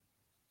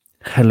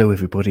Hello,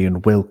 everybody,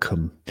 and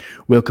welcome.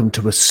 Welcome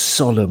to a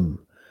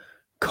solemn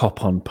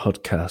Cop On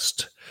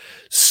podcast.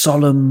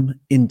 Solemn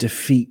in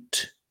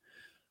defeat.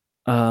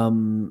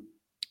 Liverpool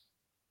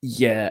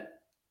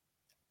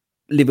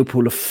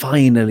have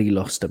finally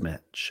lost a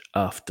match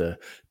after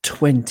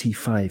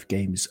 25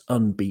 games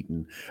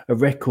unbeaten, a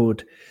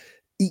record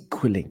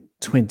equaling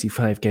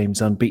 25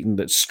 games unbeaten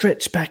that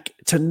stretched back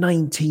to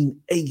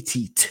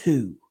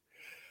 1982.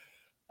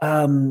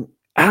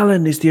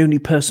 Alan is the only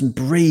person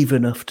brave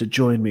enough to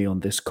join me on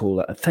this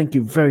call. Thank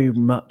you very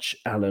much,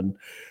 Alan.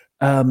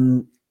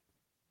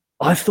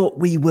 I thought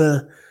we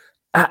were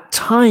at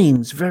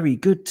times very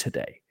good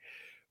today,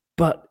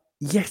 but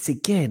yet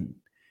again,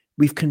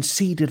 we've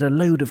conceded a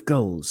load of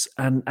goals.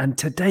 And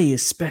today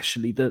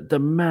especially, the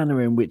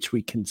manner in which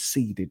we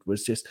conceded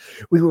was just,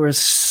 we were as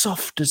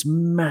soft as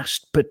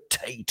mashed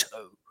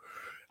potato.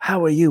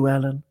 How are you,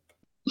 Alan?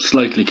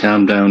 Slightly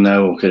calmed down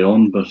now, okay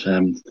on, but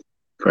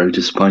very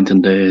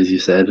disappointing day, as you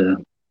said.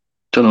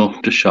 Don't know,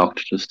 just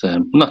shocked.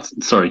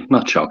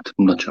 Not shocked.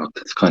 I'm not shocked.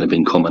 It's kind of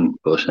been coming,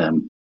 but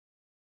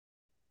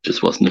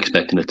just wasn't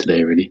expecting it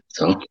today, really.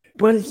 So.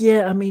 Well,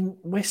 yeah, I mean,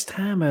 West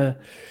Ham are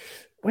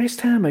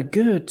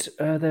good.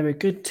 They're a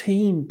good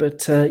team,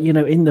 but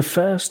in the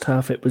first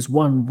half it was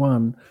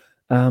 1-1.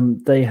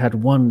 They had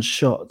one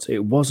shot.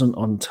 It wasn't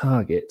on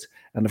target,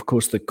 and of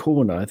course the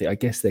corner. I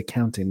guess they're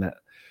counting that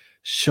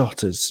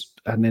shot as,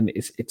 and then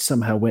it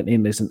somehow went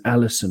in. There's an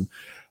Alisson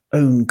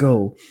own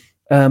goal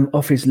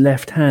off his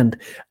left hand.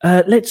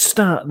 Let's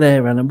start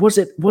there, Alan. Was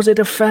it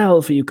a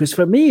foul for you? Because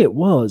for me it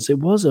was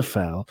a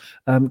foul.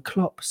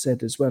 Klopp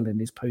said as well in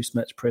his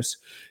post-match press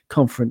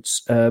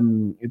conference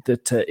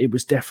that it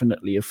was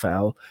definitely a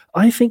foul.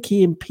 I think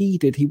he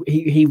impeded,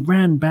 he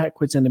ran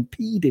backwards and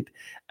impeded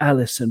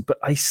Alisson, but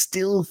I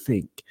still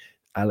think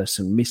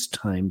Alisson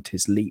mistimed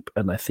his leap,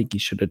 and I think he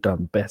should have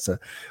done better.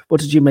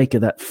 What did you make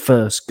of that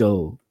first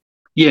goal?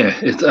 Yeah,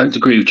 I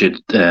agree with you.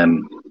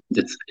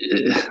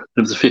 It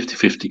was a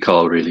 50-50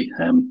 call, really.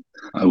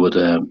 I would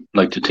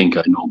like to think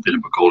I know a bit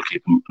about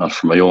goalkeeping, not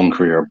from my own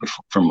career, but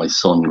from my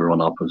son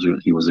growing up.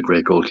 He was a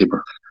great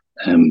goalkeeper.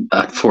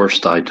 At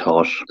first, I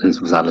thought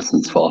this was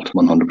Alisson's fault,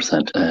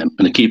 100%.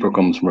 When a keeper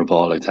comes from a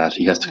ball like that,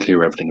 he has to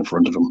clear everything in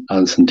front of him.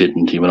 Alisson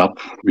didn't. He went up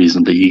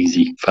reasonably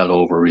easy, fell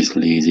over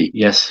reasonably easy.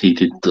 Yes, he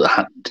did.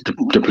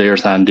 The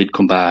player's hand did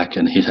come back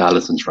and hit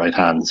Alisson's right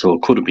hand, so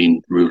it could have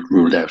been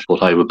ruled out.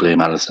 But I would blame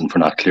Alisson for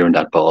not clearing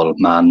that ball,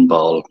 man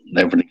ball.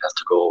 Everything has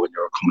to go when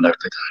you're coming out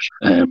like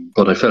that.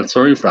 But I felt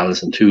sorry for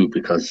Alisson too,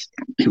 because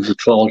he was at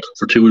fault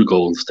for two of the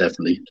goals,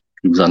 definitely.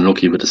 He was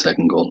unlucky with the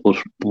second goal. But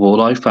what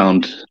I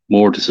found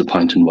more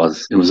disappointing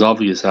was it was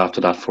obvious after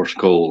that first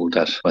goal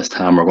that West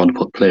Ham were going to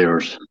put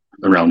players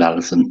around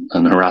Alisson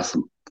and harass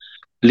him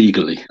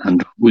legally.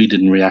 And we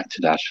didn't react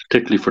to that,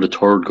 particularly for the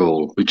third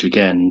goal, which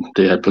again,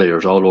 they had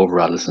players all over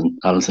Alisson.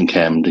 Alisson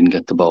came, didn't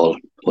get the ball.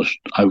 But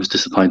I was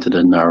disappointed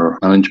in our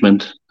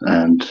management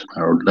and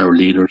our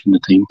leaders in the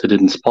team. They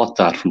didn't spot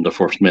that from the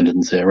first minute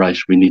and say, right,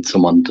 we need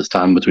someone to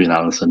stand between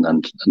Alisson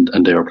and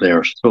their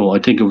players. So I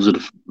think it was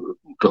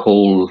the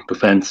whole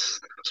defence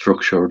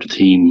structure, the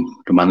team,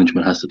 the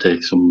management has to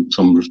take some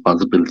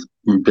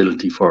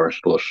responsibility for it.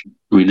 But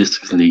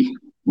realistically,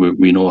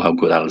 we know how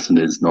good Alisson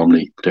is.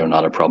 Normally, they're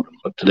not a problem.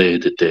 But today,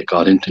 they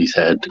got into his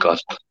head, they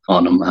got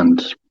on him,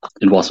 and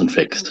it wasn't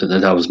fixed.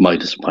 That was my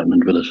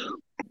disappointment with it.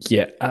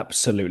 Yeah,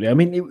 absolutely. I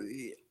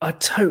mean, I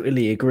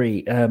totally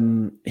agree.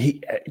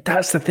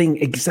 That's the thing,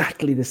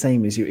 exactly the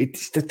same as you.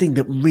 It's the thing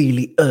that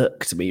really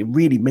irked me. It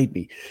really made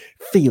me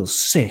feel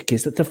sick.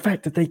 Is that the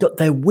fact that they got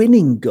their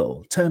winning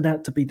goal turned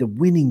out to be the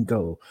winning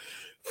goal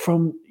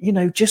from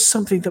just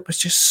something that was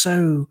just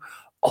so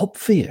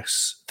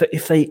obvious that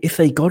if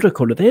they got a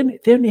corner, they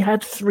only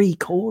had 3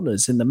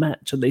 corners in the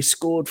match and they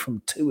scored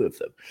from 2 of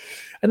them.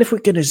 And if we're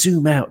going to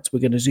zoom out,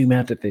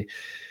 at the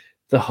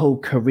whole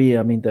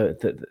career. I mean,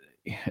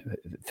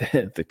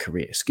 the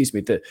career, excuse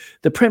me,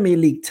 the Premier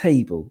League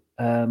table.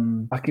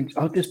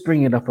 I'll just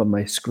bring it up on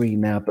my screen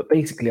now. But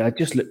basically, I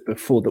just looked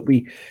before that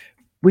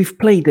we've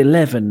played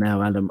 11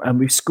 now, Alan, and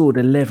we've scored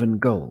 11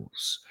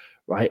 goals,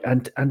 right?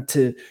 And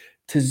to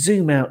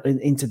zoom out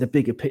into the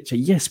bigger picture,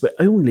 yes, we're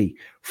only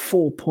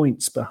 4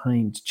 points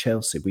behind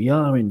Chelsea. We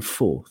are in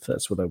 4th.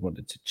 That's what I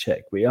wanted to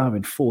check. We are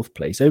in 4th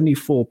place, only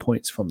 4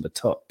 points from the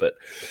top. But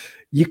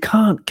you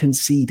can't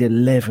concede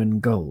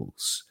 11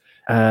 goals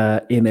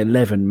in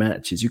 11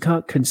 matches. You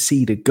can't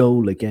concede a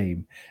goal a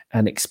game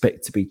and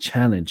expect to be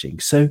challenging.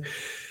 So,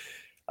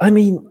 I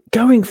mean,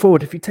 going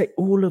forward, if you take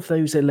all of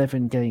those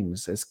 11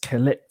 games as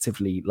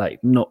collectively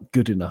not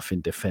good enough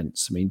in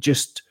defence, I mean,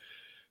 just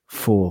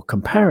for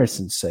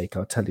comparison's sake,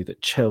 I'll tell you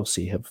that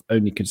Chelsea have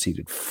only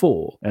conceded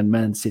 4 and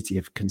Man City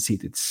have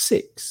conceded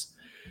 6.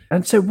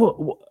 And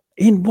so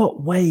in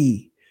what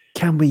way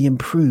can we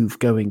improve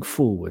going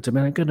forward? I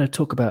mean, I'm going to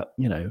talk about,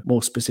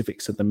 more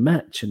specifics of the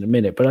match in a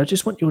minute, but I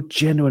just want your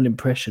general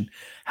impression.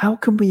 How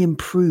can we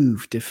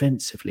improve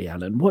defensively,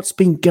 Alan? What's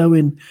been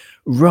going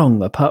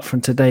wrong apart from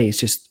today is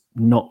just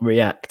not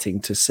reacting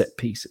to set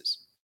pieces?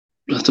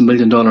 That's $1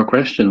 million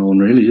question, Owen,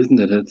 really, isn't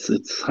it?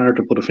 It's hard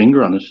to put a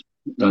finger on it.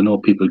 I know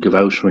people give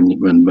out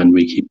when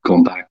we keep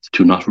going back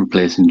to not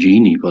replacing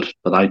Genie, but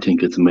I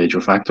think it's a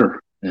major factor.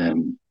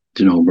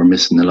 We're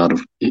missing a lot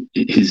of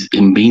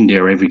him being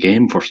there every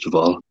game. First of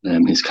all,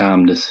 his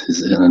calmness,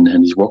 and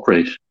his work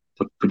rate.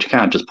 But you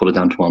can't just put it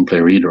down to one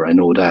player either. I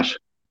know that.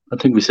 I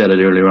think we said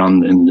it earlier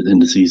on in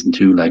the season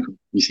too. Like,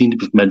 we seem to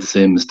have made the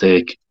same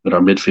mistake with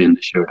our midfield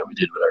this year that we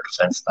did with our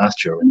defence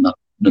last year, and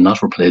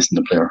not replacing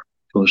the player.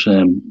 But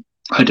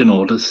I don't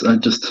know.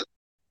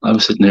 I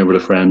was sitting there with a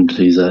friend.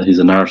 He's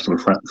an Arsenal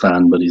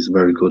fan, but he's a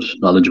very good,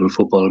 knowledgeable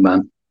football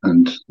man.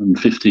 And in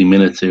 15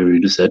 minutes here, he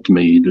just said to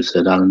me,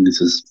 Alan,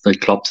 this is like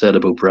Klopp said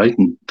about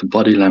Brighton. The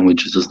body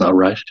language is just not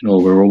right. We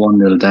were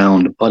 1-0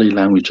 down. The body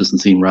language doesn't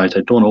seem right.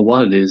 I don't know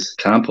what it is.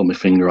 Can't put my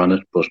finger on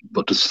it,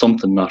 but there's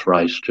something not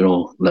right.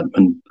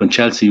 When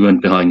Chelsea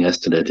went behind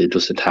yesterday, they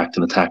just attacked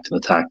and attacked and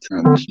attacked,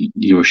 and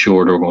you were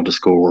sure they were going to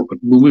score. But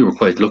we were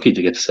quite lucky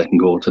to get the second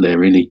goal today.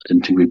 Really, I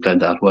didn't think we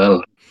played that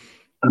well.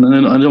 And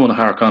I don't want to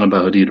hark on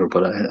about it either,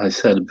 but I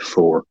said it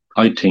before.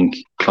 I think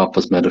Klopp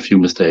has made a few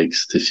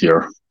mistakes this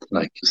year.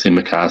 Like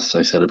Tsimikas,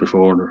 I said it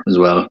before as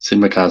well.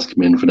 Tsimikas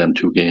came in for them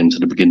 2 games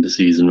at the beginning of the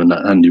season when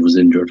Andy was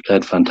injured.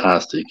 Played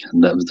fantastic,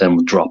 and that was then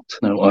dropped.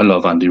 Now, I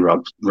love Andy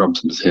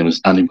Robson the same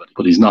as anybody,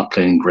 but he's not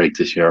playing great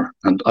this year.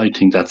 And I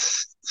think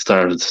that's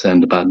started to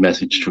send a bad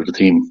message through the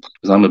team.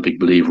 Because I'm a big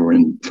believer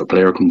in, if a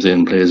player comes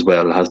in, plays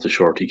well, has the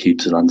shirt, he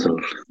keeps it until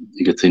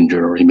he gets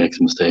injured or he makes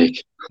a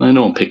mistake. I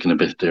know I'm picking a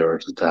bit there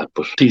at that,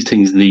 but these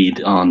things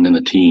lead on in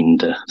a team.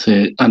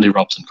 Say Andy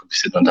Robson could be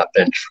sitting on that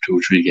bench for 2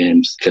 or 3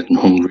 games, getting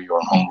hungry or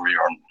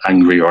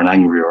angrier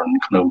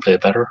and can play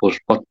better.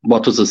 But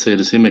what does it say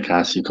to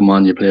Tsimikas? You come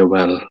on, you play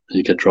well,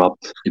 you get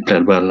dropped. You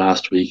played well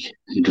last week,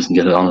 he doesn't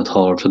get it on at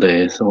all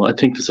today. So I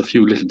think there's a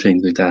few little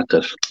things like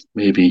that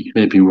maybe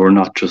we're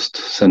not just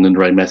sending the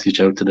right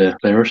message out to the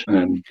players.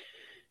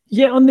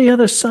 Yeah, on the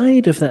other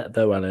side of that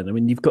though, Alan, I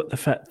mean, you've got the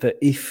fact that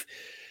if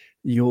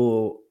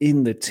you're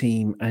in the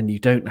team and you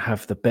don't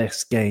have the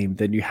best game,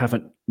 then you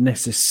haven't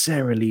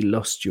necessarily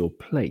lost your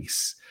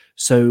place.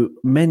 So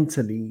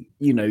mentally,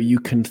 you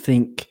can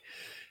think,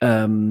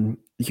 I've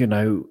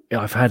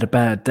had a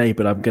bad day,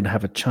 but I'm going to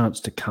have a chance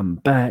to come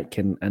back,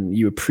 and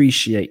you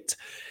appreciate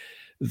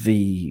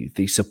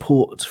the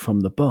support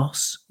from the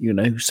boss,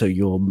 so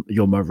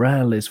your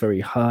morale is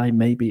very high,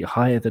 maybe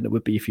higher than it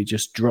would be if you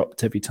just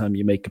dropped every time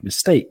you make a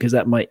mistake, because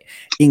that might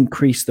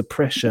increase the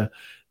pressure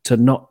to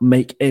not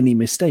make any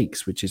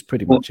mistakes, which is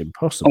pretty much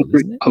impossible,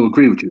 isn't it? I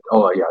agree with you.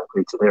 Oh, yeah, I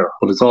agree to there.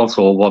 But it's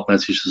also what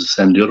message does it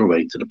send the other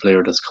way to the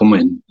player that's come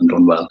in and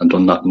done well and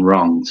done nothing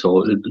wrong.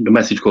 So the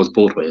message goes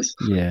both ways.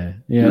 Yeah.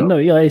 No,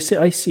 yeah, I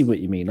see what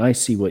you mean.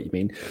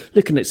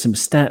 Looking at some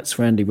stats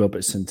for Andy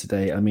Robertson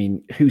today, I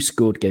mean, Who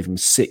Scored gave him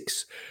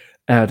 6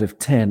 out of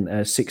 10,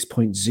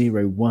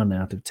 6.01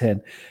 out of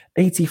 10,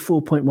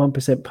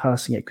 84.1%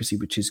 passing accuracy,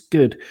 which is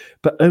good,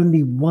 but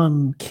only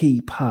 1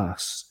 key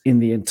pass in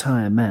the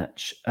entire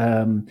match.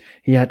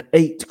 He had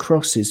 8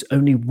 crosses,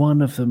 only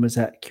 1 of them was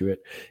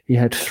accurate. He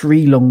had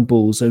 3 long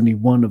balls, only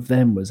 1 of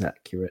them was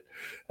accurate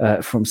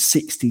from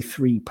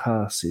 63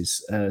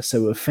 passes.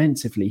 So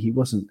offensively, he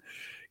wasn't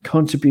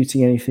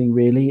contributing anything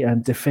really,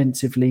 and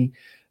defensively,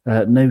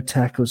 no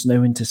tackles,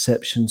 no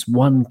interceptions,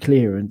 1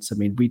 clearance. I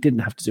mean, we didn't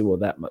have to do all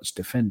that much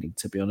defending,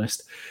 to be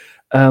honest.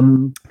 I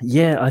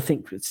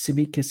think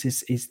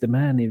Tsimikas is the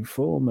man in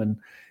form, and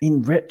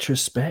in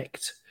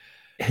retrospect,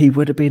 he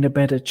would have been a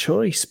better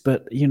choice.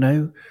 But,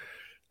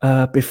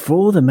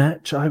 before the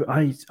match,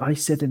 I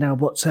said in our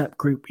WhatsApp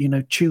group,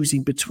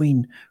 choosing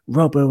between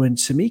Robbo and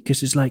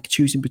Tsimikas is like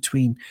choosing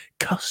between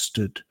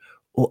custard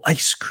or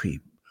ice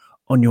cream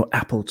on your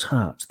apple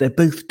tart. They're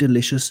both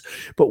delicious,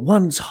 but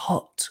one's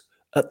hot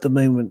at the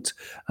moment,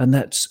 and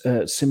that's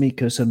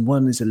Tsimikas, and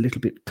one is a little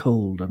bit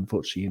cold,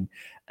 unfortunately, in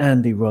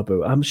Andy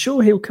Robbo. I'm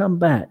sure he'll come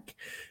back,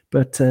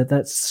 but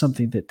that's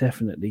something that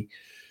definitely,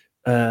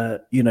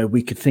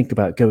 we could think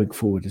about going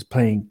forward, is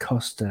playing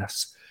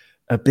Kostas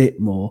a bit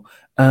more.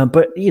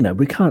 But,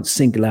 we can't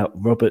single out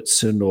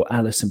Robertson or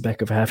Alisson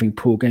Becker for having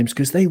poor games,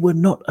 because they were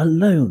not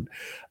alone.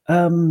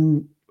 I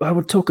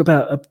will talk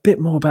about a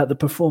bit more about the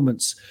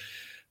performance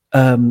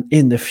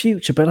in the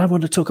future, but I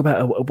want to talk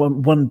about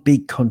one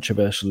big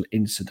controversial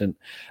incident.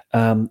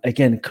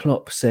 Again,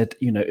 Klopp said,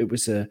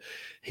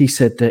 he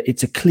said that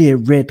it's a clear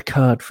red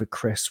card for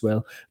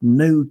Cresswell,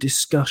 no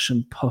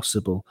discussion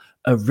possible,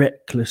 a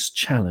reckless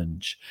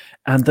challenge.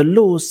 And the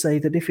laws say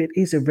that if it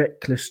is a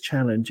reckless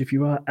challenge, if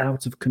you are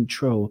out of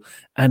control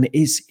and it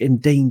is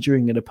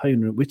endangering an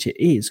opponent, which it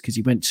is, because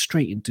he went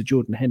straight into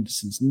Jordan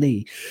Henderson's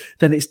knee,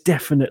 then it's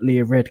definitely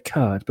a red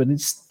card. But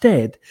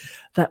instead,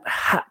 that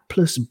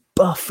hapless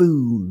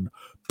buffoon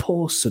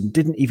Pawson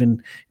didn't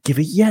even give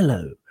a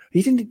yellow.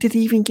 Did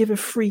he even give a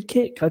free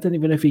kick? I don't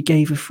even know if he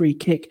gave a free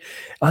kick.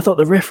 I thought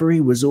the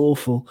referee was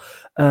awful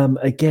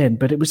again,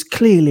 but it was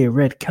clearly a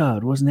red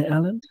card, wasn't it,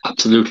 Alan?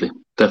 Absolutely,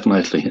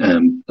 definitely.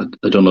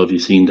 I don't know if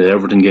you've seen the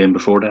Everton game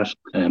before that.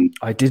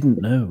 I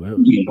didn't know.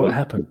 What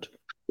happened?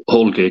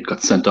 Holgate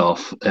got sent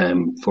off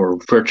for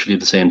virtually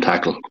the same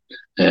tackle.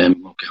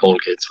 Okay,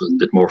 Holgate's was a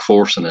bit more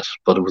force in it,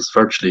 but it was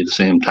virtually the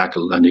same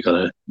tackle, and you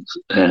got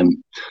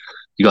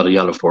a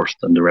yellow first,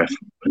 and the ref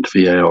went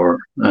to VAR,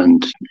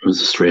 and it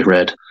was a straight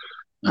red,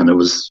 and it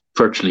was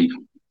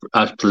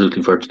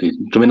absolutely virtually.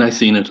 When I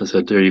seen it, I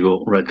said, "There you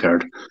go, red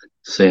card,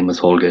 same as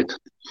Holgate."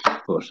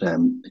 But like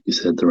you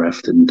said, the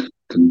ref didn't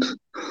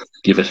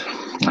give it.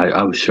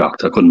 I was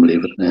shocked. I couldn't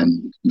believe it.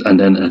 And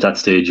then at that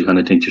stage, you kind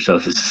of think to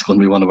yourself, "Is this going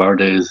to be one of our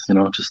days?"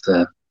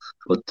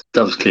 But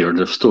that was clear.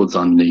 The studs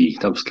on the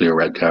that was clear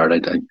red card. I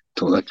can't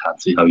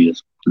see how you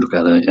look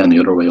at it any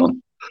other way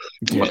on.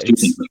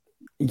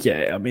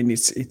 Yeah, I mean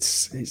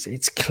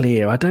it's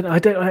clear. I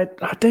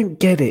don't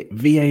get it.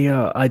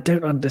 VAR. I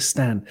don't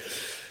understand.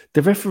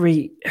 The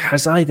referee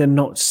has either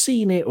not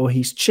seen it or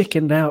he's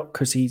chickened out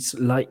because he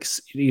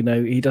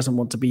doesn't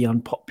want to be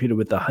unpopular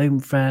with the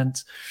home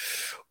fans,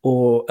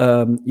 or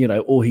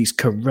or he's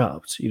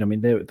corrupt. I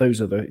mean,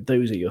 those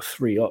are your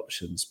three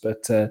options.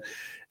 But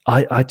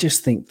I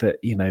just think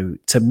that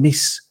to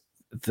miss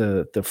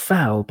the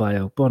foul by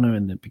Ogbonna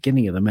in the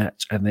beginning of the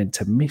match and then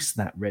to miss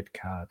that red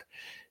card,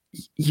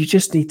 you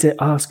just need to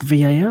ask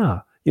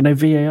VAR.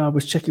 VAR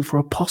was checking for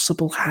a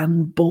possible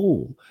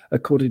handball,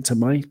 according to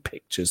my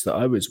pictures that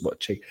I was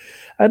watching,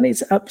 and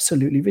it's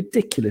absolutely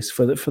ridiculous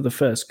for the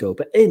first goal.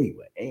 But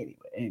anyway,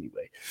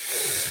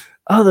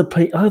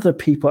 other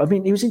people. I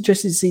mean, it was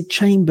interesting to see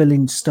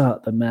Chamberlain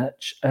start the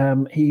match.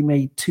 He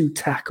made 2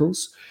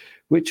 tackles,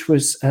 which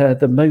was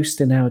the most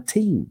in our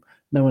team.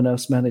 No one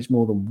else managed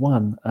more than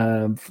one,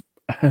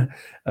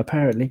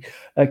 apparently,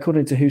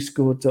 according to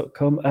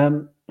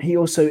WhoScored.com. He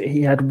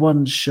had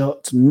 1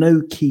 shot,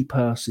 no key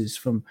passes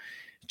from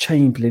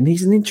Chamberlain.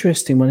 He's an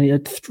interesting one. He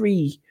had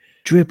 3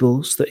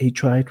 dribbles that he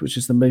tried, which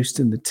is the most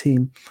in the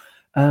team.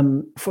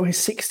 For his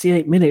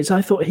 68 minutes,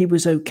 I thought he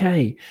was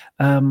okay.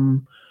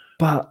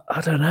 But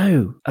I don't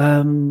know.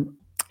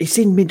 It's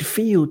in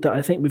midfield that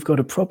I think we've got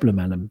a problem,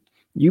 Alan.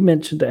 You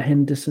mentioned that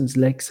Henderson's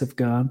legs have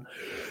gone.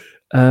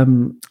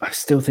 I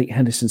still think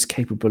Henderson's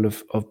capable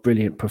of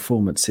brilliant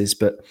performances,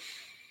 but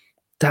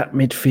that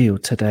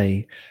midfield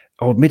today,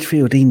 or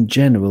midfield in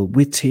general,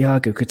 with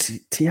Thiago, because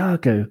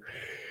Thiago,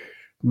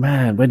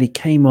 man, when he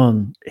came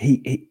on,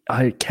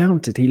 I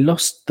counted, he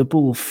lost the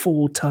ball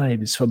 4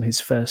 times from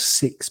his first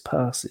 6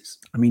 passes.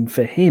 I mean,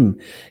 for him,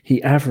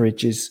 he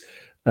averages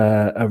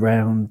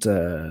around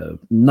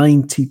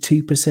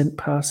 92%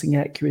 passing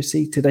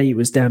accuracy. Today it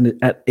was down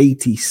at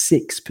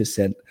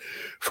 86%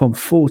 from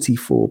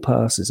 44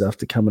 passes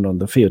after coming on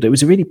the field. It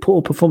was a really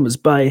poor performance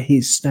by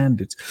his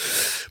standards.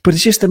 But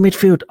it's just the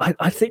midfield.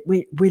 I think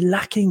we're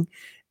lacking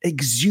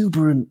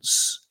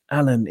exuberance,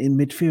 Alan, in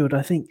midfield.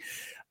 I think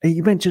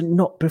you mentioned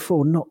not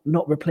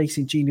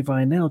replacing Gini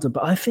Wijnaldum,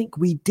 but I think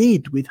we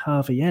did with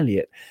Harvey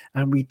Elliott,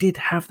 and we did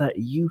have that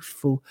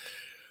youthful,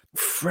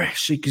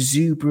 fresh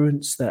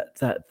exuberance, that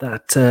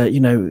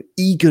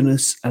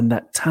eagerness and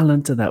that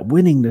talent and that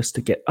willingness to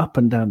get up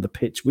and down the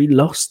pitch. We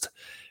lost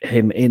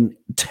him in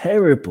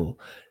terrible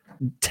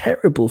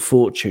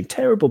fortune,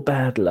 terrible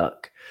bad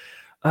luck.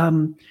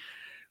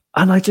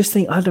 And I just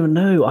think, I don't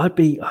know,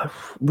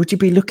 would you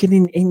be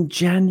looking in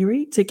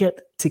January to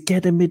get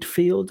a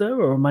midfielder,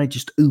 or am I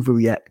just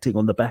overreacting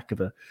on the back of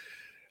a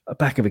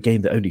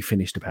game that only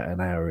finished about an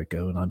hour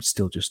ago and I'm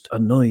still just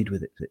annoyed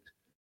with it?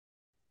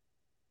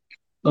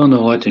 Oh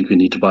no, I think we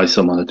need to buy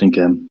someone. I think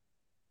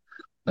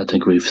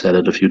we've said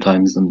it a few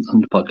times on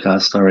the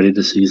podcast already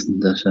this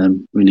season that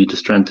we need to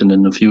strengthen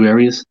in a few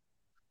areas,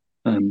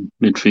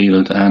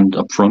 midfield and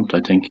up front. I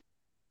think.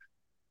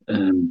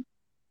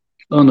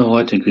 Oh no,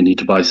 I think we need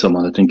to buy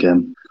someone. I think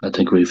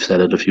we've said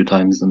it a few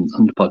times on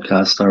the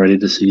podcast already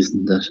this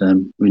season that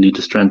we need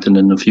to strengthen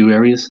in a few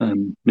areas,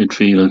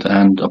 midfield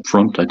and up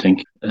front. I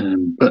think.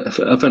 But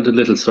I felt a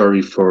little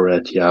sorry for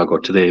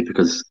Thiago today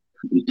because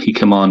he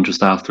came on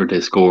just after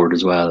they scored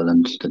as well,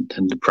 and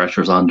then the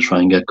pressure's on to try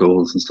and get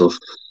goals and stuff.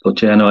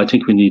 But yeah, no, I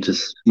think we need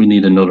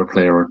another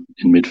player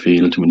in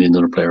midfield. We need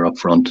another player up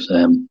front.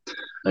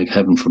 Like,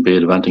 heaven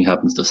forbid if anything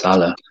happens to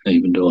Salah,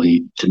 even though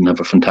he didn't have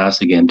a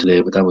fantastic game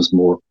today, but that was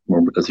more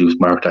because he was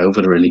marked out of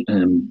it, really.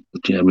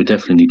 But yeah, we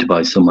definitely need to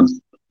buy someone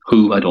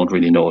who I don't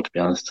really know, to be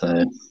honest.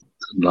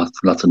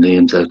 Lots of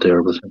names out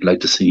there, but I'd like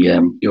to see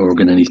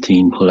Jurgen and his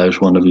team pull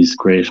out one of his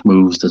great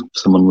moves that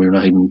someone we're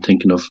not even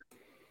thinking of.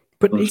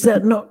 But is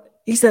that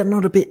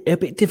not a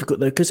bit difficult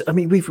though? Because I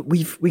mean,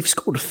 we've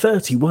scored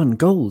 31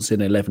 goals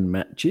in 11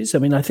 matches. I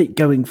mean, I think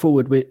going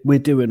forward we're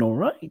doing all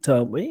right,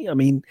 aren't we? I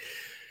mean,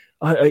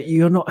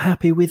 you're not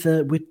happy with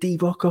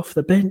Divock off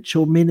the bench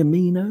or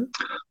Minamino?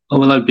 Oh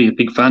well, I'd be a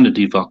big fan of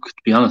Divock. To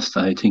be honest,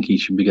 I think he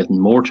should be getting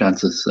more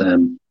chances.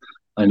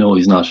 I know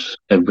he's not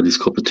everybody's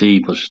cup of tea,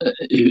 but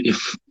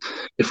if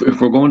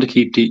we're going to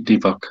keep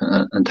Divock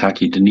and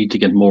Taki, they need to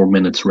get more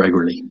minutes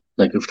regularly.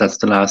 Like if that's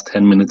the last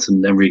 10 minutes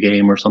in every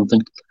game or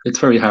something, it's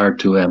very hard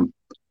to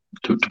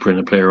bring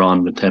a player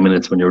on with 10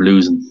 minutes when you're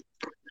losing.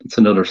 It's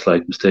another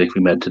slight mistake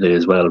we made today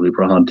as well. We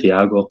brought on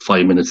Thiago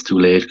 5 minutes too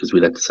late because we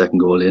let the second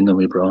goal in, and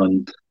we brought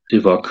on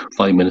Divock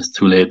 5 minutes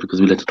too late because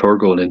we let the third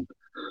goal in.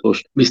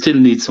 But we still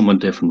need someone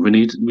different. We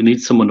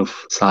need someone of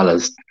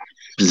Salah's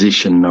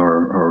position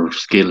or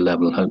skill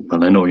level.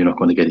 Well, I know you're not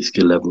going to get his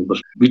skill level, but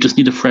we just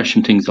need to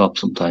freshen things up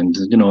sometimes.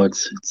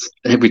 It's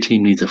every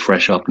team needs a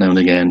fresh up now and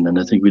again, and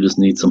I think we just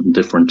need something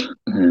different.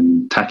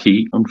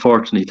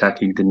 Unfortunately,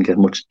 Taki didn't get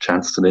much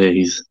chance today.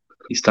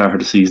 He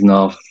started the season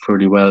off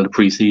pretty well, the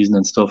pre-season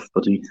and stuff,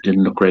 but he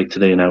didn't look great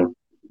today now.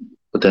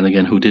 But then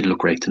again, who did look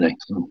great today?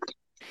 So.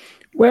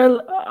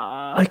 Well,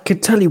 I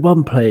could tell you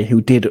one player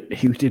who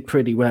did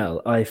pretty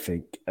well, I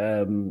think.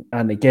 And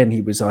again,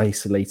 he was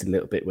isolated a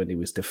little bit when he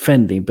was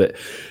defending, but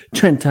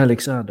Trent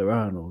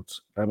Alexander-Arnold,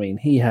 I mean,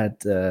 he had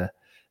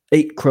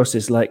 8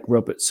 crosses like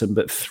Robertson,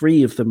 but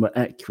 3 of them were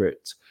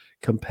accurate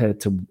compared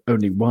to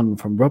only 1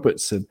 from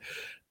Robertson.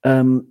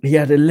 He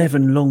had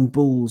 11 long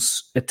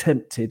balls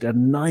attempted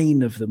and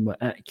 9 of them were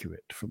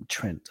accurate from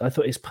Trent. I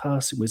thought his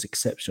passing was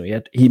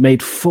exceptional. He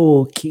made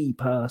 4 key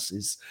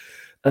passes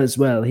as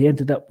well. He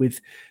ended up with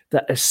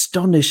that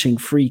astonishing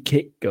free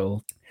kick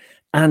goal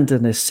and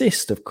an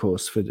assist, of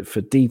course, for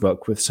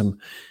Divock with some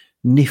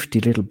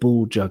nifty little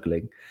ball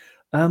juggling.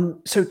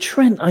 So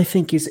Trent, I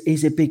think,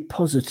 is a big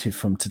positive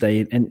from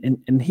today,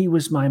 and he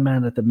was my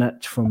man of the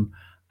match from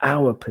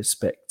our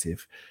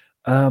perspective.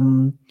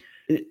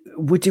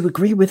 Would you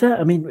agree with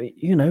that? I mean,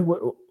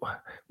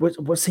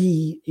 was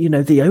he,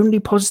 the only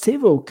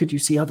positive, or could you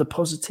see other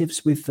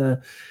positives with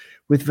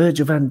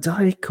Virgil van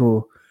Dijk,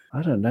 or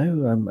I don't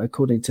know.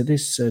 According to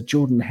this,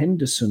 Jordan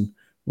Henderson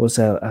was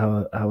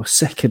our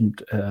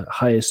third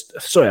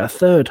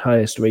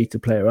highest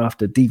rated player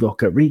after Divock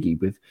Origi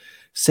with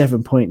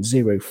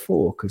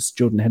 7.04, because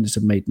Jordan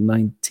Henderson made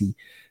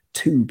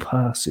 92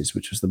 passes,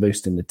 which was the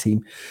most in the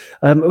team.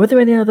 Were there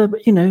any other,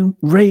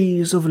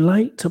 rays of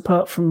light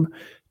apart from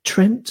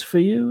Trent for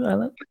you,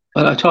 Alan?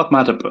 Well, I thought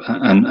Matip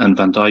and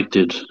Van Dijk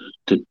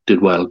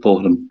did well,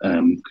 both of them.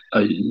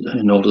 I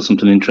noticed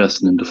something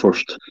interesting in the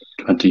first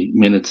 20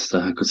 minutes.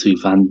 I could see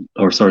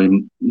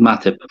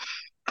Matip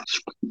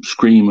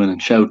screaming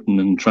and shouting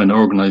and trying to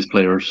organise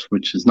players,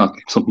 which is not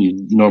something you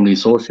normally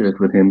associate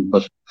with him,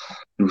 but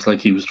it was like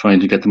he was trying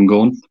to get them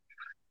going.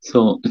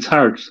 So it's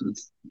hard.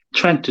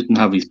 Trent didn't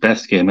have his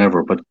best game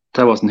ever, but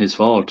that wasn't his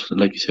fault.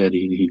 Like you said,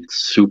 he had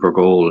super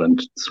goal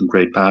and some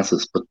great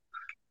passes, but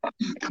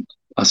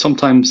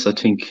sometimes I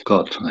think,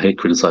 God, I hate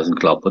criticising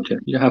Klopp, but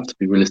you have to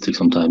be realistic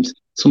sometimes.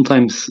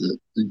 Sometimes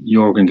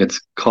Jurgen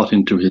gets caught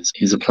into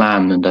his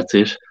plan and that's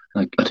it.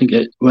 Like, I think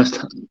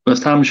West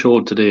Ham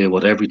showed today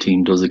what every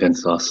team does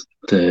against us.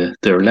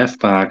 Their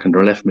left back and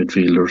their left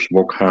midfielders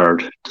work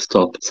hard to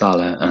stop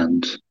Salah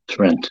and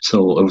Trent.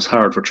 So it was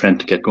hard for Trent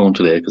to get going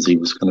today because he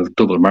was kind of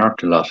double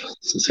marked a lot,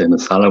 the same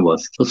as Salah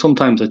was. So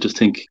sometimes I just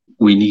think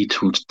we need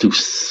to do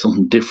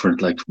something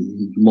different, like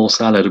Mo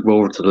Salah to go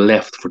over to the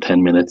left for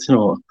 10 minutes,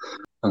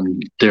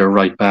 and they're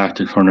right back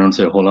to turn around and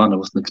say, hold on, I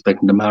wasn't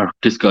expecting to mark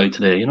this guy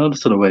today, the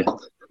sort of way.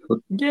 But,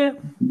 yeah,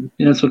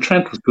 so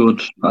Trent was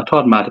good. I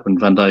thought Matip and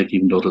Van Dijk,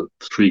 even though the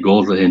 3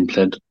 goals they in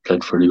played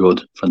pretty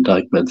good. Van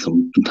Dijk made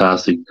some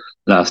fantastic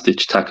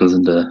last-ditch tackles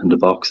in the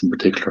box in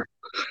particular.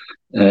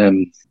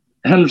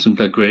 Henderson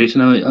played great.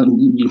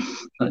 I'm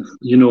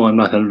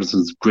not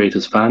Henderson's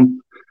greatest fan.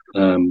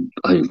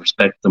 I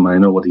respect him. I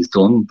know what he's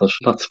done, but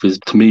lots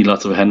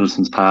of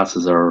Henderson's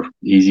passes are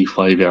easy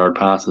 5-yard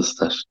passes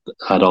that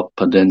add up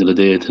at the end of the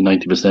day to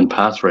 90%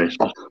 pass rate.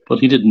 But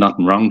he did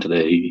nothing wrong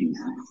today.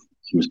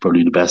 He was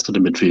probably the best of the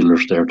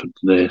midfielders there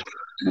today.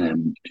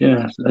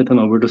 I don't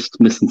know. We're just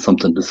missing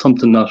something. There's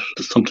something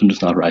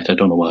just not right. I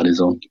don't know what it is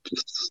on.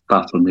 Just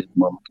baffling me at the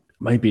moment.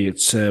 Maybe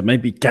it's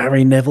maybe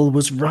Gary Neville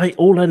was right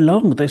all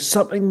along. There's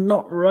something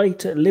not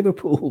right at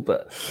Liverpool,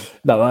 but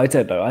no, I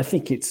don't know. I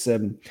think it's.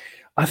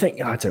 I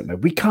don't know.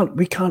 We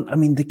can't. I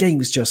mean, the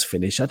game's just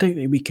finished. I don't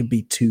think we can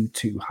be too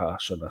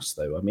harsh on us,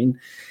 though. I mean,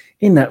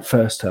 in that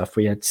first half,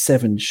 we had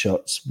 7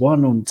 shots,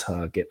 1 on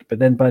target. But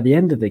then by the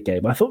end of the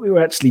game, I thought we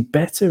were actually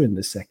better in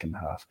the second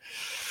half.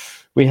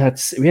 We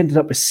ended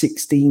up with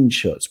 16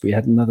 shots. We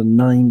had another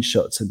 9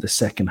 shots in the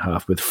second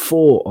half with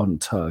 4 on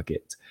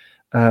target.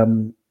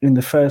 In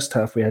the first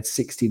half, we had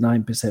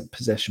 69%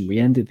 possession. We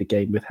ended the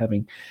game with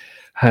having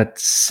had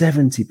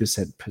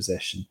 70%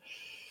 possession.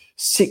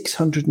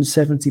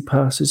 670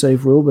 passes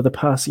overall with a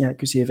passing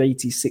accuracy of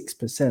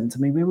 86%. I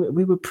mean,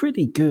 we were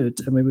pretty good,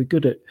 and we were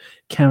good at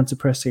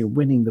counter-pressing and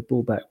winning the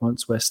ball back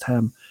once West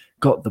Ham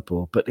got the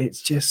ball. But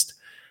it's just,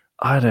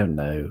 I don't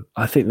know.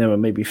 I think there were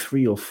maybe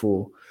 3 or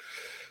 4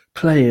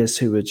 players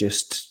who were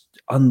just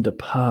under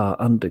par,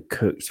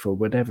 undercooked for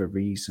whatever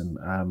reason.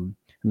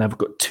 And I've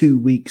got 2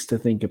 weeks to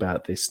think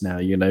about this now,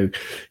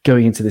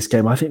 going into this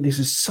game. I think this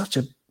is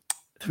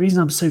the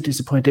reason I'm so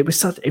disappointed,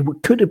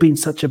 it could have been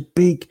such a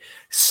big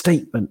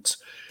statement.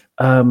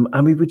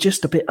 And we were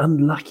just a bit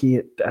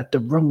unlucky at the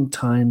wrong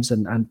times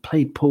and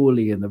played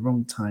poorly in the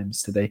wrong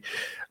times today.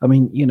 I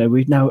mean,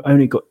 we've now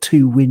only got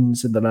 2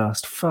 wins in the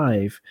last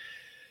 5,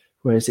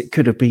 whereas it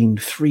could have been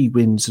 3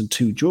 wins and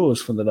 2 draws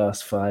from the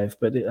last 5.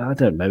 But I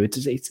don't know.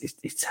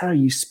 It's how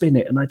you spin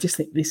it. And I just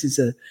think this is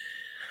a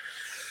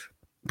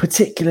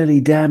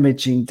particularly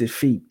damaging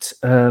defeat.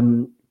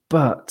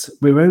 But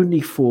we're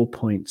only 4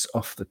 points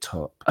off the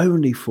top.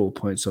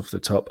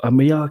 And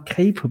we are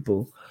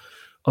capable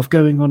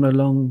going on a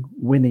long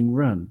winning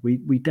run.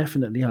 We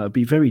definitely are. It'd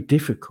be very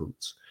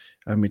difficult,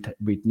 and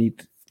we'd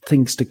need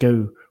things to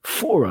go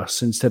for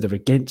us instead of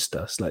against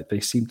us, like they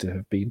seem to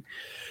have been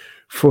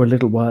for a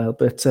little while.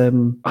 But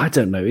I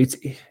don't know.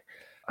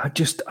 I'm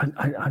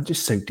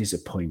just so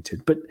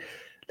disappointed. But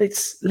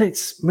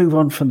let's move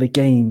on from the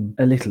game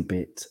a little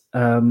bit.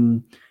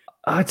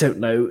 I don't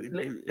know,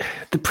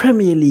 the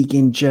Premier League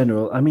in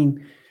general. I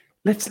mean,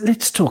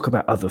 let's talk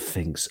about other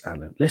things,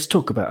 Alan. Let's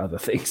talk about other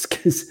things,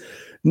 because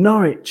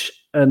Norwich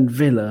and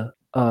Villa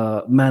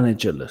are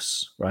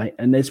managerless, right?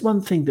 And there's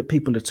one thing that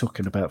people are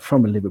talking about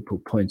from a Liverpool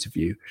point of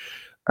view.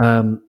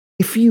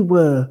 If you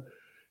were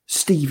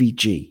Stevie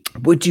G,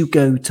 would you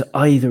go to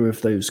either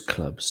of those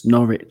clubs,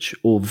 Norwich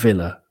or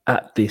Villa,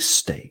 at this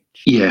stage?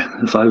 Yeah,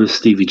 if I was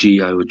Stevie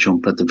G, I would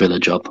jump at the Villa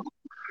job.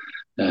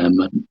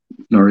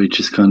 Norwich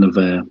is kind of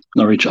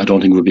Norwich. I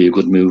don't think would be a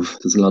good move.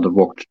 There's a lot of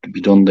work to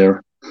be done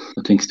there.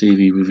 I think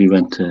Stevie, if he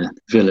went to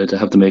Villa, to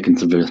have the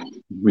makings of a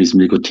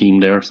reasonably good team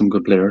there, some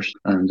good players,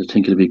 and I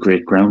think it'd be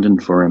great grounding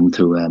for him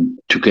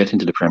to get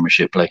into the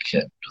Premiership. Like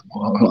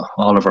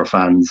all of our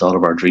fans, all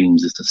of our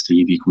dreams is that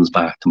Stevie comes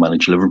back to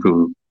manage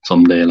Liverpool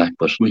someday. Like,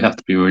 but we have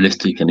to be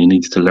realistic, and he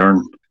needs to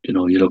learn. You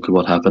know, you look at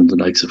what happened. The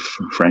likes of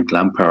Frank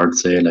Lampard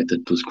say like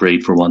that was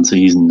great for one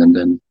season and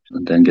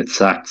then get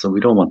sacked. So we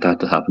don't want that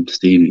to happen to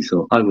Stevie.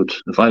 So I would,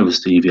 if I was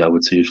Stevie, I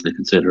would seriously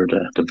consider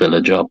the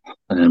Villa job.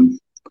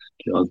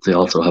 You know, they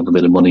also have a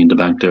bit of money in the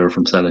bank there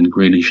from selling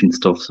Grealish and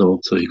stuff,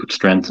 so he could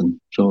strengthen.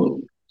 So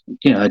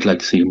yeah, I'd like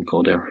to see him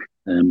go there.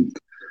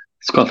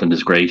 Scotland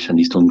is great, and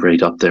he's done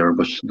great up there.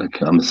 But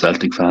like, I'm a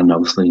Celtic fan,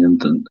 obviously,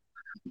 and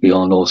we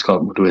all know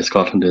Scotland, the way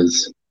Scotland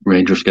is.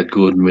 Rangers get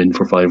good and win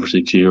for 5 or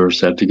 6 years.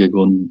 Celtic get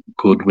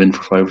good, win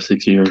for 5 or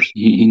 6 years.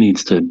 He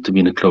needs to be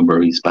in a club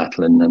where he's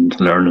battling and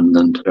learning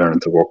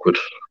to work with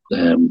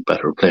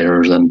better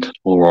players and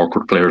more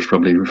awkward players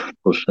probably.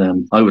 But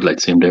I would like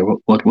to see him there.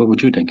 What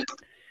would you think?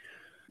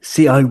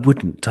 See, I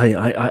wouldn't.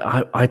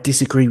 I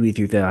disagree with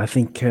you there. I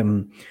think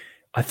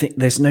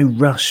there's no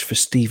rush for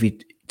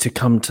Stevie to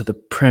come to the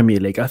Premier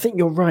League. I think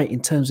you're right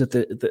in terms of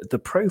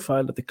the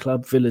profile of the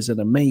club. Villa's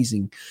an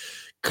amazing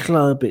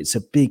club. It's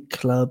a big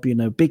club, you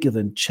know, bigger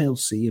than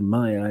Chelsea in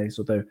my eyes,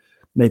 although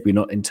maybe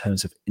not in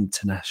terms of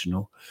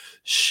international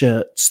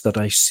shirts that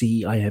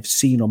I have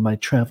seen on my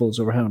travels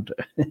around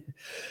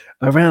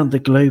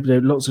the globe. There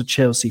are lots of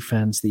Chelsea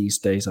fans these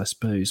days, I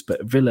suppose,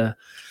 but Villa,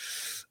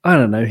 I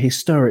don't know,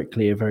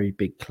 historically a very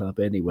big club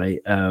anyway.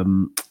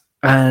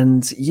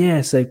 And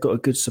yes, they've got a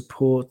good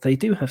support. They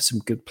do have some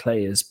good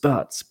players,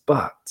 but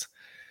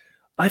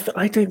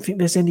I don't think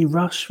there's any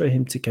rush for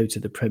him to go to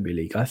the Premier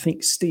League. I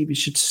think Stevie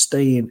should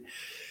stay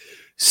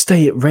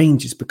at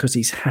Rangers because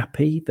he's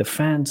happy. The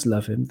fans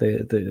love him.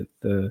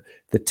 The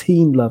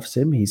team loves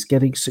him. He's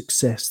getting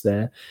success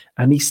there,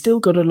 and he's still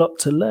got a lot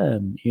to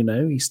learn. You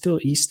know, he's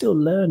still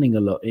learning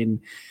a lot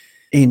in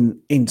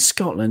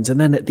Scotland. And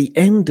then at the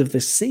end of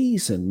the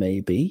season,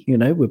 maybe, you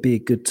know, would be a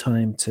good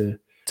time to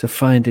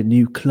find a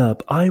new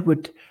club. I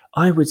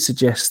would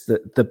suggest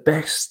that the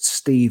best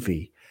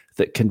Stevie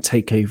that can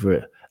take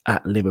over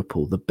at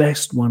Liverpool, the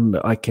best one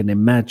that I can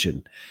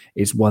imagine,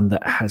 is one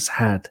that has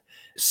had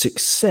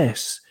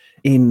success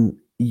in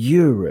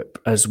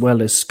Europe as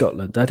well as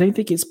Scotland. I don't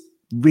think it's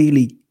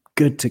really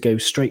good to go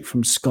straight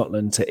from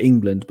Scotland to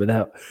England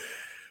without,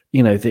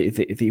 you know,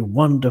 the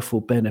wonderful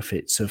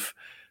benefits of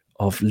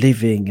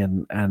living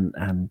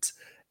and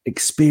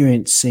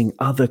experiencing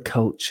other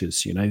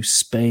cultures, you know,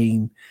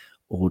 Spain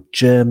or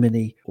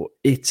Germany or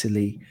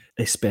Italy,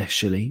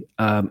 especially,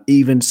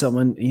 even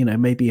someone, you know,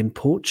 maybe in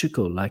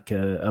Portugal, like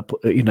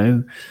you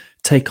know,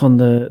 take on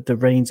the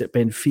reins at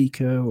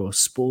Benfica or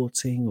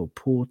Sporting or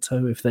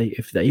Porto if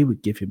they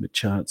would give him a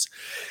chance.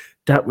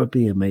 That would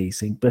be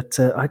amazing. But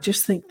I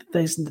just think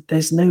that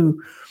there's no.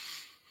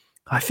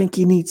 I think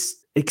he needs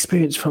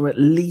experience from at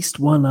least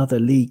one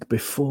other league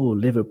before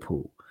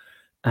Liverpool.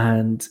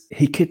 And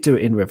he could do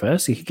it in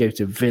reverse. He could go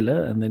to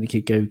Villa and then he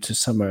could go to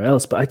somewhere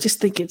else. But I just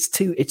think it's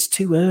too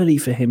early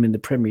for him in the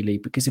Premier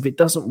League, because if it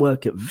doesn't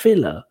work at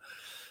Villa,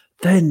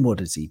 then what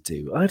does he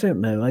do? I don't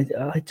know.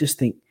 I just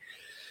think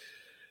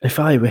if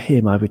I were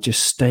him, I would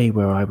just stay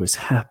where I was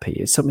happy.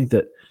 It's something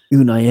that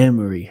Unai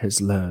Emery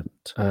has learned,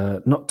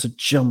 not to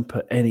jump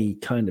at any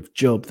kind of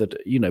job that,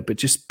 you know, but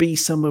just be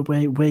somewhere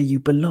where you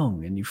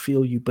belong and you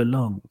feel you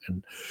belong.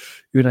 And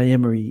Unai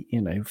Emery, you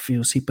know,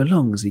 feels he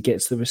belongs. He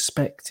gets the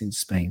respect in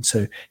Spain.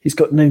 So he's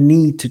got no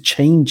need to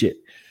change it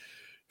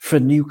for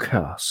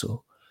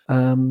Newcastle.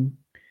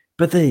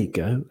 But there you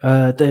go.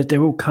 There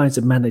are all kinds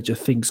of manager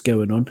things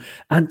going on.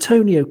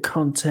 Antonio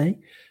Conte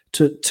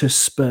to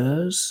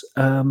Spurs.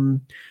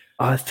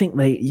 I think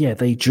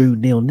they drew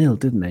 0-0,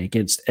 didn't they,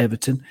 against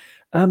Everton?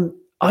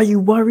 Are you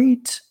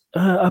worried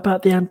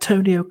about the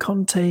Antonio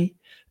Conte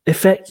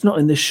effect, not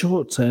in the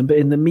short term, but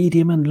in the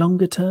medium and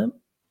longer term?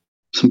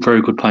 Some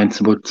very good points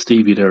about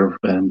Stevie there,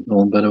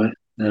 Owen, by the way.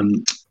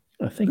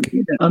 I think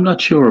I'm not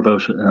sure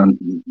about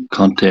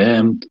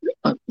Conte.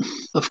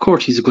 of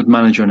course, he's a good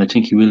manager, and I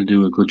think he will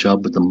do a good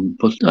job with them.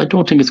 But I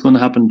don't think it's going to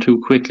happen too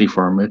quickly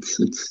for him. It's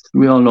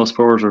we all know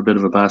Spurs are a bit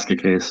of a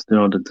basket case.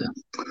 That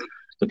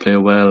they play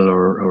well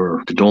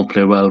or they don't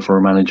play well for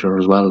a manager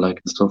as well, like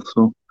and stuff.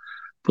 So,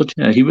 but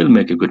yeah, he will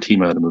make a good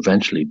team out of them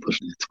eventually. But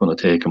it's going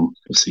to take him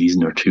a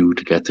season or two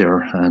to get there.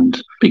 And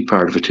a big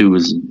part of it too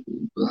is,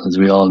 as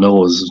we all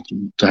know, is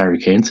the Harry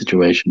Kane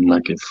situation.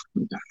 Like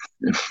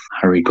if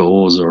Harry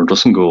goes or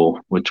doesn't go,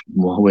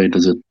 what way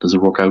does it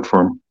work out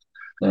for him?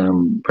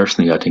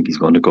 Personally, I think he's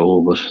going to go,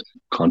 but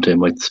Conte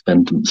might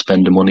spend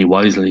the money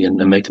wisely and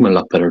make them a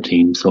lot better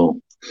team.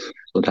 So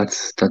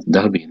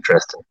that'll be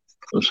interesting.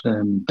 But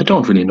I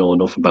don't really know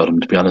enough about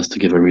him, to be honest, to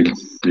give a real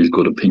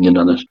good opinion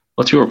on it.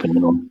 What's your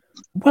opinion on him?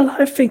 Well,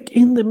 I think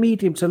in the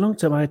medium to long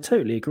term, I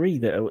totally agree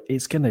that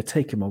it's going to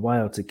take him a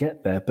while to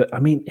get there. But I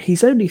mean,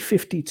 he's only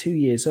 52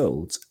 years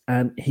old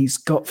and he's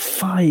got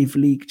 5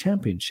 league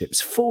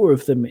championships, 4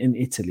 of them in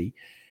Italy,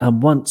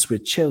 and once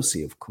with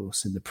Chelsea, of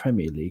course, in the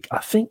Premier League. I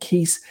think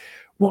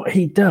what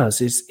he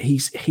does is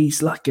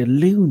he's like a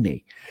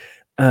loony.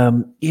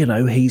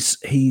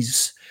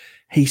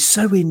 He's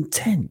so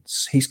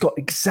intense. He's got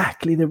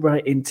exactly the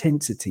right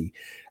intensity,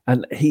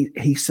 and he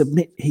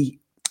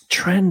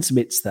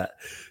transmits that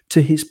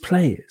to his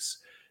players.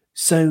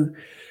 So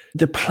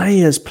the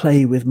players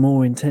play with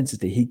more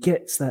intensity. He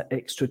gets that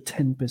extra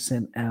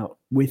 10% out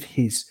with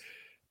his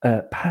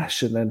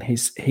passion and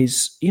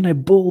his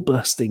ball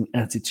busting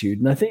attitude.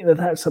 And I think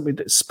that's something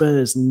that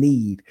Spurs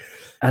need,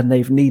 and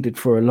they've needed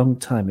for a long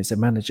time, is a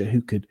manager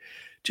who could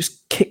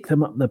just kick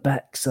them up the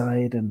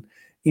backside and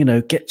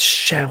get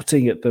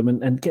shouting at them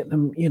and get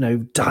them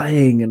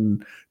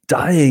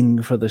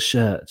dying for the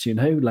shirt,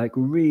 like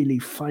really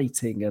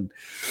fighting. And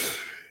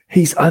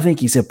I think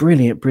he's a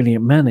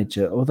brilliant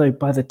manager, although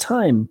by the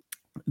time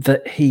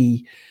that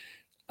he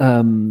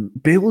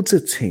builds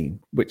a team,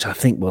 which I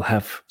think will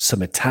have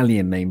some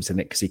Italian names in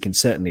it, because he can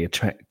certainly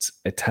attract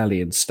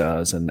Italian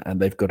stars, and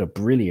they've got a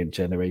brilliant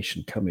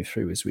generation coming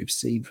through, as we've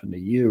seen from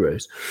the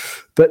Euros.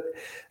 But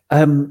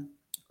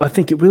I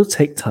think it will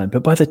take time.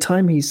 But by the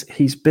time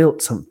he's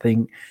built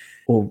something,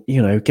 or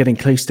getting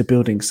close to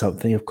building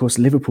something, of course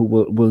Liverpool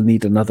will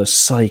need another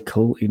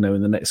cycle, in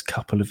the next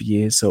couple of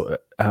years. So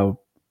our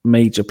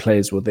major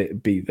players will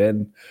be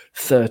then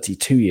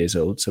 32 years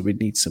old. So we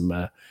need some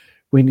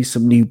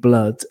new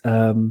blood.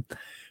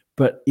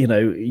 But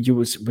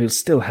we'll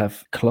still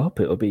have Klopp.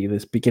 It'll be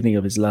the beginning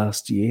of his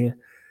last year,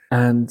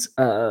 and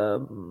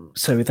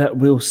so that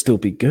will still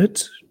be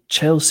good.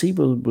 Chelsea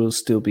will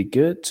still be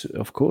good.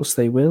 Of course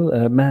they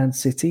will. Man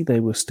City, they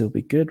will still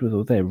be good with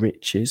all their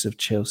riches of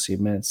Chelsea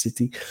and Man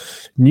City.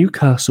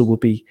 Newcastle will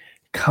be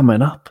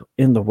coming up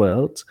in the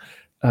world.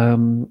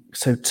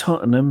 So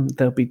Tottenham,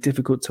 they'll be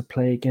difficult to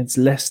play against.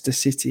 Leicester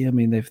City, I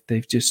mean, there'll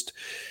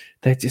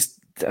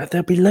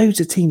be loads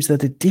of teams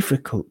that are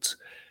difficult.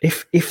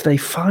 If they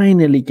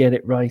finally get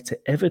it right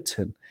at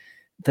Everton,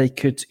 they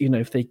could,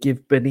 if they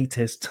give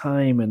Benitez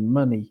time and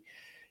money,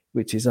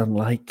 which is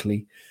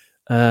unlikely,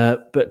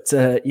 but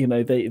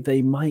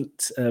they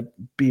might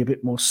be a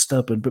bit more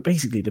stubborn. But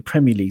basically, the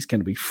Premier League is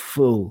going to be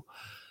full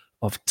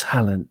of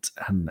talent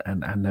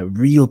and a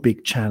real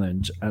big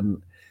challenge.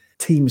 And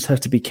teams have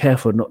to be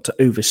careful not to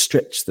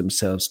overstretch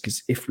themselves,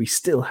 because if we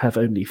still have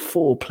only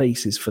 4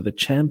 places for the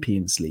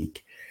Champions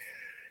League,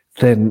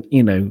 then,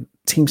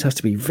 teams have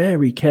to be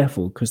very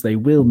careful, because they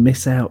will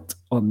miss out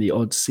on the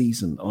odd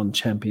season on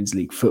Champions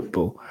League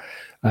football.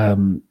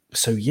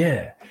 So,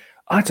 yeah,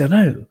 I don't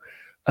know.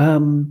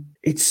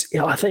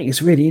 I think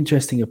it's a really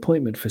interesting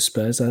appointment for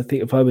Spurs. I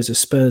think if I was a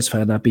Spurs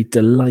fan, I'd be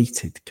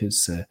delighted,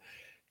 because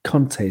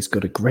Conte's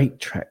got a great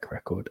track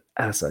record,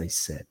 as I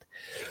said.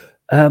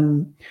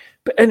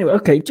 But anyway,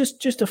 okay,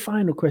 just a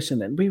final question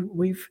then.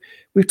 We've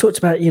talked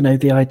about,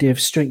 the idea of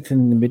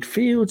strengthening the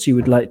midfields. You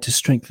would like to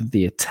strengthen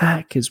the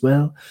attack as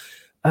well.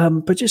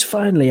 But just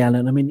finally,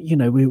 Alan, I mean,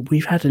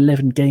 we've had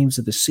 11 games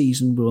of the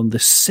season. We're on the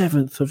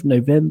 7th of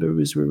November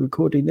as we're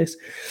recording this.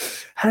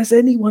 Has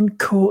anyone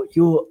caught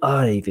your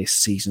eye this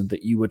season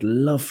that you would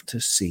love to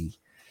see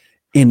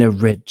in a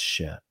red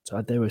shirt?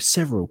 There are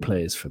several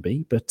players for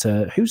me, but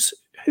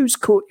who's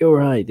caught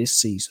your eye this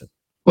season?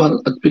 Well,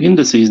 at the beginning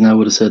of the season, I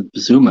would have said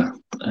Bissouma.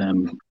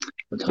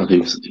 I thought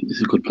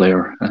he's a good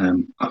player.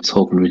 I was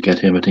hoping we'd get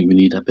him. I think we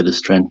need a bit of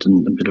strength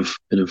and a bit of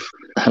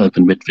help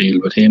in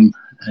midfield with him.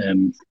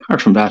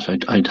 Apart from that,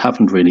 I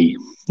haven't really.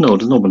 No,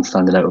 there's no one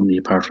standing out on me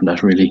apart from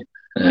that, really.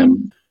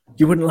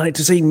 You wouldn't like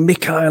to see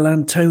Michail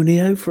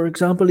Antonio, for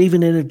example,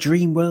 even in a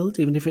dream world,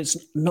 even if it's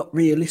not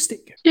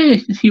realistic? Yeah,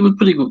 he would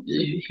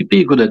he'd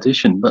be a good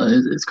addition. But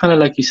it's kind of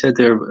like you said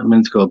there a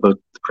minute ago about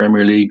the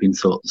Premier League being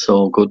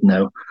so good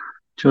now.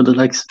 The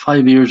likes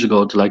 5 years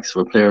ago, the likes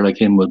of a player like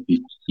him would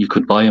be, you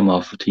could buy him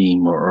off a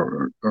team,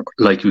 or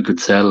like we could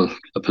sell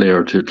a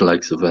player to the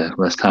likes of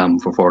West Ham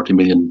for 40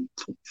 million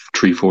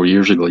 3-4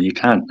 years ago. You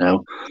can't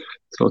now,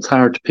 so it's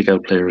hard to pick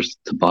out players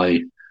to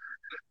buy,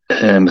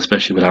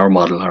 especially with our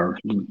model,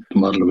 the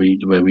model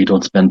where we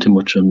don't spend too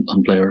much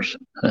on players.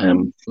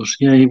 But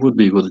yeah, he would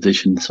be a good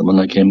addition. Someone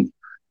like him,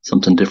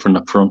 something different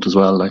up front as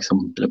well, like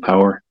some bit of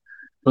power.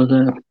 But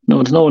no,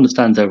 there's no one that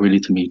stands out really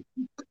to me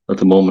at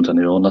the moment.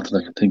 Anyway, not that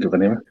I can think of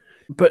anyway.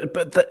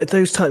 But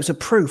those types of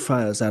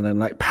profiles, Alan,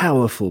 like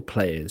powerful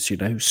players,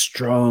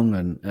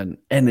 strong and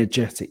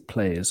energetic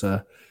players,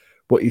 are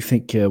what you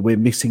think we're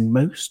missing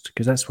most?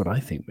 Because that's what I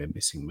think we're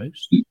missing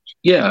most.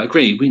 Yeah, I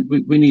agree.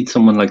 We need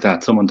someone like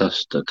that, someone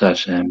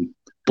that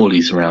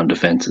bullies around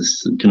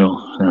defenses,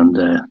 and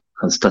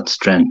has that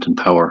strength and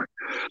power.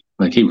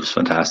 Like, he was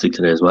fantastic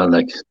today as well.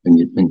 Like,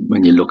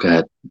 when you look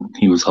at,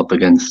 he was up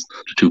against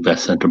the two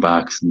best centre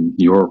backs in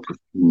Europe,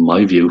 in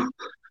my view,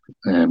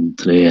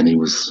 today, and he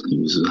was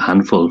a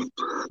handful.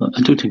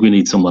 I do think we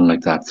need someone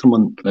like that.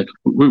 Someone like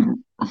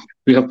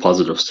we have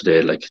positives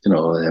today, like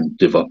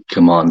Divock,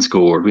 come on,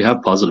 scored. We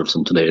have positives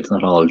from today. It's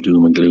not all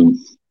doom and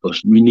gloom, but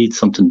we need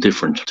something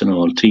different.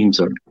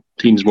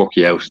 Teams work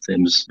you out.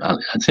 Same as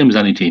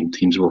any team.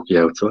 Teams work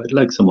you out. So I'd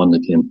like someone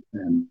like him,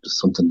 just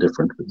something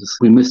different. Because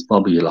we missed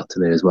Bobby a lot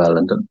today as well,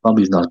 and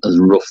Bobby's not as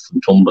rough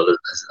and tumble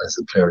as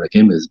a player like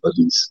him is, but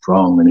he's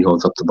strong and he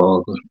holds up the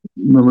ball. But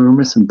when we're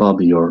missing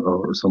Bobby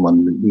or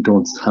someone, we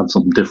don't have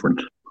something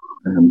different.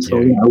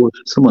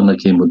 Someone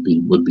like him would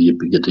be a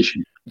big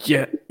addition.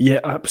 Yeah,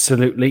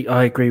 absolutely.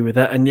 I agree with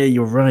that. And yeah,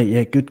 you're right.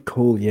 Yeah, good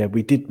call. Yeah,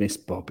 we did miss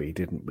Bobby,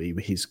 didn't we?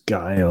 His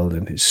guile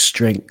and his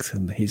strength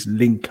and his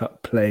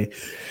link-up play.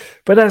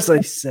 But as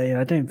I say,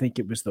 I don't think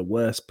it was the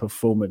worst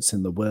performance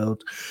in the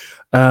world.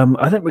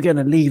 I think we're going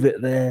to leave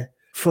it there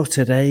for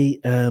today.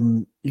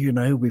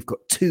 We've got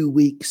 2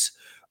 weeks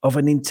of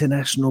an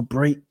international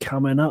break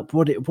coming up.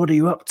 What are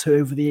you up to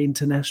over the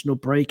international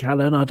break,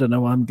 Alan? I don't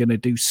know. I'm going to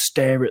do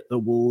stare at the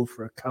wall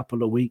for a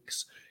couple of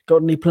weeks.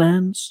 Got any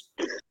plans?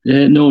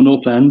 Yeah, no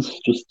plans.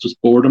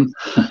 Just boredom.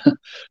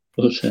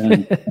 But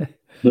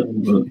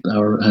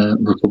our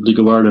Republic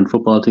of Ireland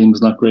football team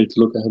is not great to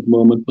look at the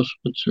moment. But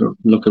sure,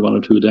 look at one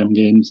or two of them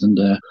games, and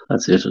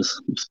that's it.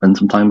 Just spend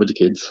some time with the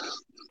kids.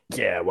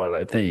 Yeah,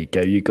 well, there you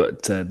go. You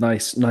got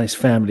nice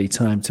family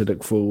time to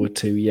look forward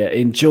to. Yeah,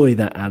 enjoy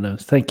that, Anna.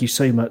 Thank you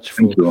so much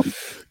for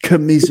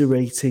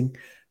commiserating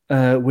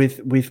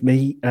with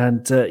me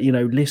and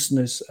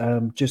listeners.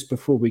 Just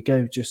before we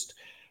go, just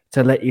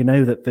to let you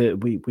know that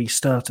we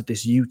started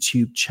this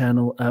YouTube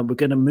channel. We're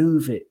going to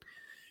move it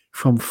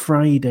from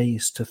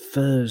Fridays to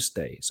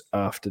Thursdays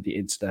after the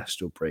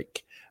international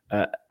break.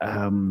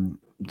 You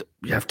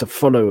have to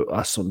follow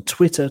us on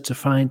Twitter to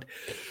find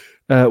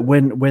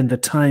when the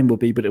time will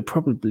be, but it'll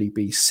probably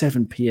be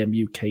 7 p.m.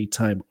 UK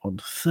time on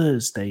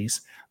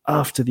Thursdays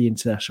after the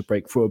international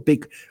break for a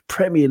big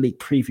Premier League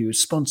preview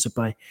sponsored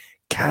by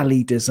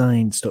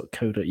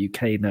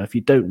calidesigns.co.uk. Now, if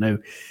you don't know,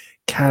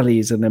 Cali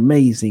is an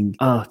amazing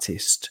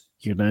artist,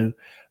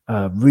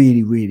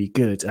 really, really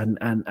good.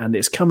 And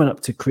it's coming up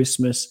to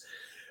Christmas.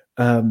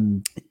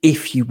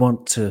 If you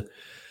want to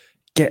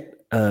get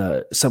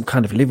some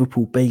kind of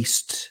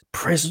Liverpool-based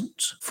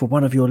present for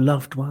one of your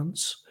loved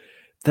ones,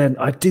 then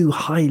I do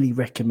highly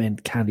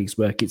recommend Cali's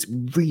work. It's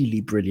really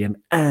brilliant.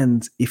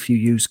 And if you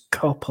use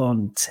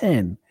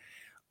COPON10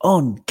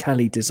 on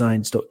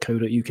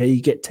calidesigns.co.uk,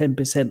 you get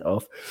 10%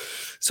 off.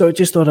 So I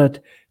just thought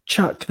I'd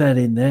chuck that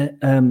in there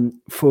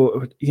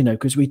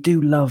because we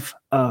do love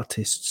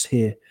artists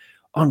here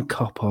on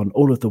COPON,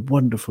 all of the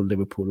wonderful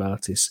Liverpool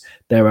artists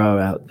there are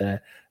out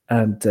there.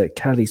 And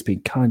Cali's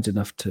been kind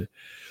enough to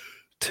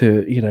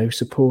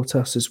support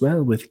us as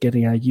well with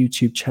getting our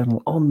YouTube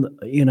channel on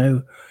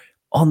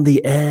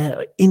the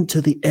air,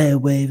 into the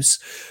airwaves.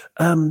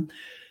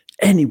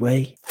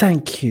 Anyway,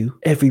 thank you,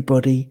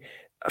 everybody,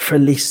 for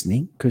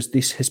listening, because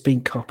this has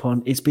been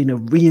COPON. It's been a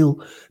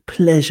real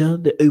pleasure,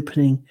 the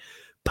opening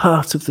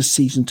part of the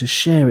season, to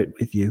share it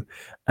with you.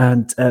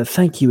 And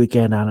thank you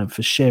again, Alan,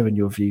 for sharing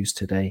your views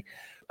today.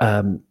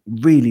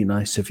 Really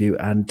nice of you.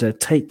 And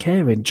take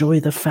care. Enjoy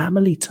the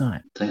family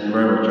time. Thank you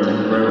very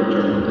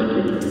much.